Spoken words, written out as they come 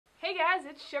guys,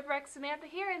 it's Shipwreck Samantha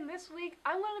here, and this week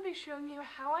I'm going to be showing you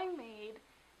how I made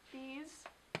these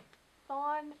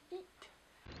Faun feet.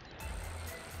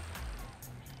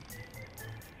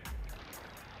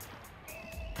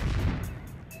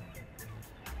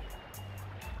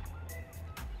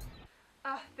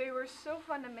 They were so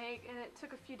fun to make, and it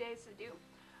took a few days to do.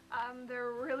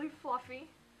 They're really fluffy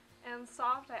and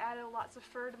soft. I added lots of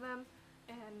fur to them,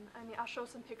 and I'll show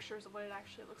some pictures of what it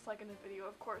actually looks like in the video,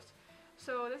 of course.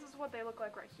 So this is what they look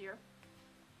like right here.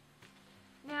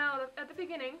 Now, at the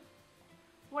beginning,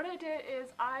 what I did is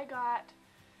I got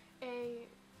a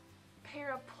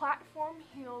pair of platform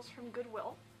heels from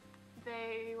Goodwill.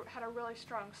 They had a really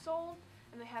strong sole,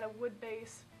 and they had a wood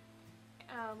base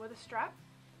with a strap.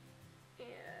 And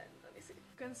let me see.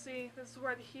 You can see this is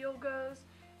where the heel goes,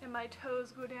 and my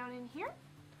toes go down in here.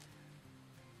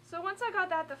 So once I got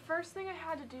that, the first thing I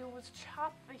had to do was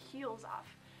chop the heels off,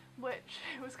 which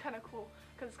was kind of cool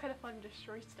because it's kind of fun to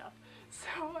destroy stuff.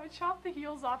 So I chopped the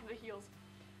heels off the heels.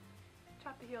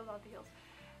 Chop the heels off the heels.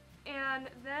 And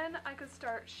then I could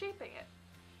start shaping it.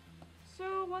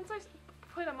 So once I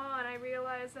put them on, I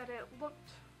realized that it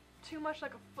looked too much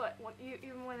like a foot,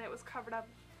 even when it was covered up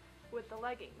with the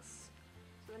leggings.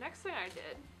 So the next thing I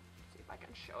did, see if I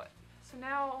can show it. So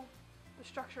now the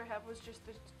structure I have was just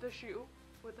the shoe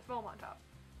with the foam on top.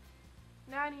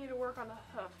 Now I need to work on the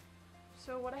hoof.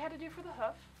 So what I had to do for the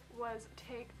hoof was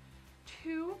take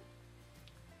two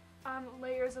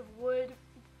layers of wood.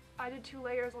 I did 2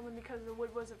 layers only because the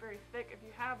wood wasn't very thick. If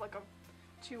you have like a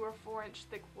 2 or 4 inch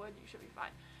thick wood, you should be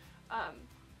fine.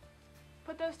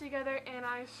 Put those together, and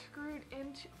I screwed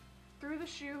through the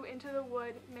shoe into the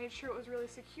wood, made sure it was really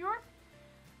secure.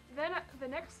 Then the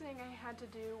next thing I had to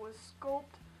do was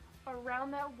sculpt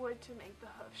around that wood to make the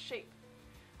hoof shape.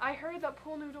 I heard that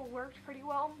pool noodle worked pretty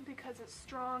well because it's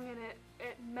strong and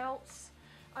it melts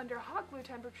under hot glue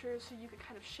temperatures, so you could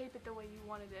kind of shape it the way you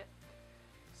wanted it.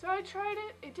 So I tried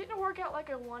it. It didn't work out like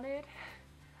I wanted.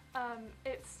 I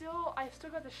still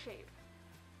got the shape,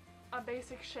 a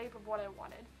basic shape of what I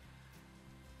wanted.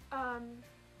 And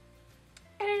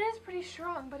it is pretty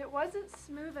strong, but it wasn't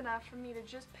smooth enough for me to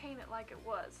just paint it like it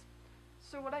was.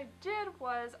 So what I did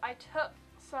was I took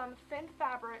some thin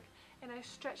fabric and I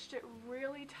stretched it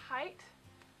really tight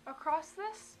across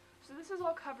this. So this is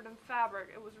all covered in fabric.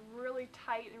 It was really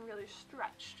tight and really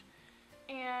stretched.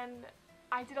 And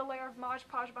I did a layer of Mod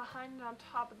Podge behind and on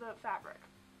top of the fabric.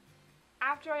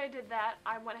 After I did that,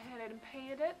 I went ahead and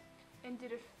painted it and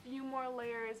did a few more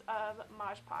layers of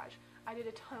Mod Podge. I did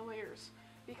a ton of layers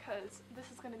because this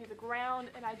is going to be the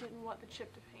ground and I didn't want the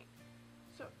chip to paint.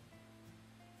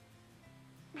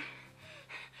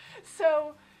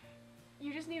 So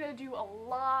you just need to do a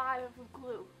lot of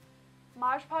glue.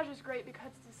 Mod Podge is great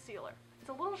because it's a sealer. It's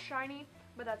a little shiny,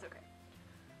 but that's okay.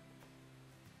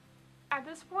 At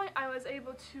this point, I was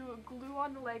able to glue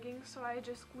on the leggings, so I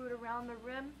just glued around the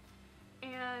rim,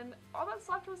 and all that's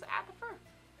left was add the fur.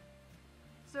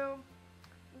 So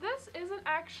this isn't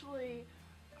actually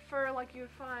fur like you'd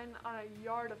find on a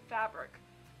yard of fabric.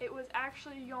 It was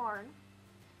actually yarn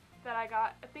that I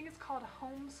got. I think it's called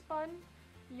homespun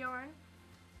yarn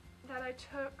that I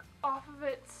took off of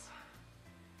its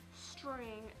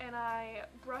string and I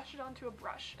brushed it onto a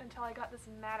brush until I got this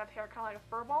mat of hair, kind of like a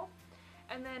fur ball.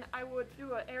 And then I would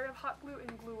do an area of hot glue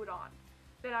and glue it on.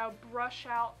 Then I would brush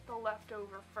out the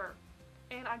leftover fur.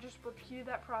 And I just repeated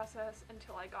that process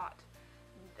until I got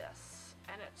this.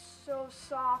 And it's so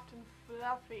soft and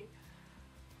fluffy.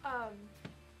 That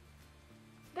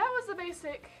was the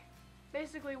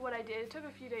basically what I did. It took a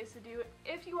few days to do.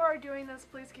 If you are doing this,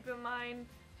 please keep in mind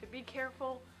to be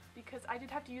careful because I did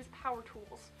have to use power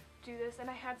tools to do this, and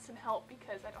I had some help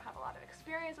because I don't have a lot of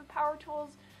experience with power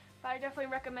tools, but I definitely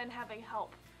recommend having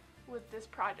help with this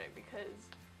project because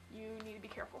you need to be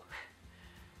careful.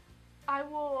 I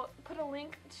will put a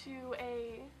link to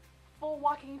a full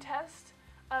walking test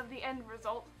of the end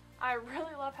result. I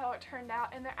really love how it turned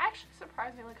out, and they're actually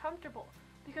surprisingly comfortable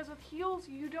because with heels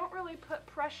you don't really put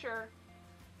pressure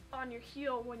on your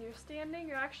heel when you're standing.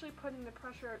 You're actually putting the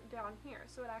pressure down here,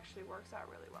 so it actually works out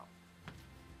really well.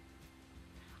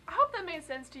 I hope that made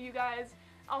sense to you guys.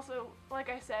 Also, like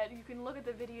I said, you can look at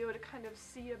the video to kind of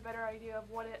see a better idea of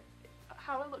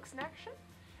how it looks in action.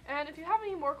 And if you have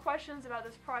any more questions about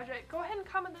this project, go ahead and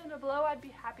comment them below. I'd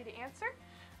be happy to answer.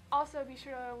 Also, be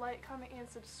sure to like, comment, and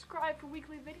subscribe for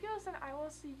weekly videos, and I will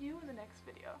see you in the next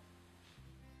video.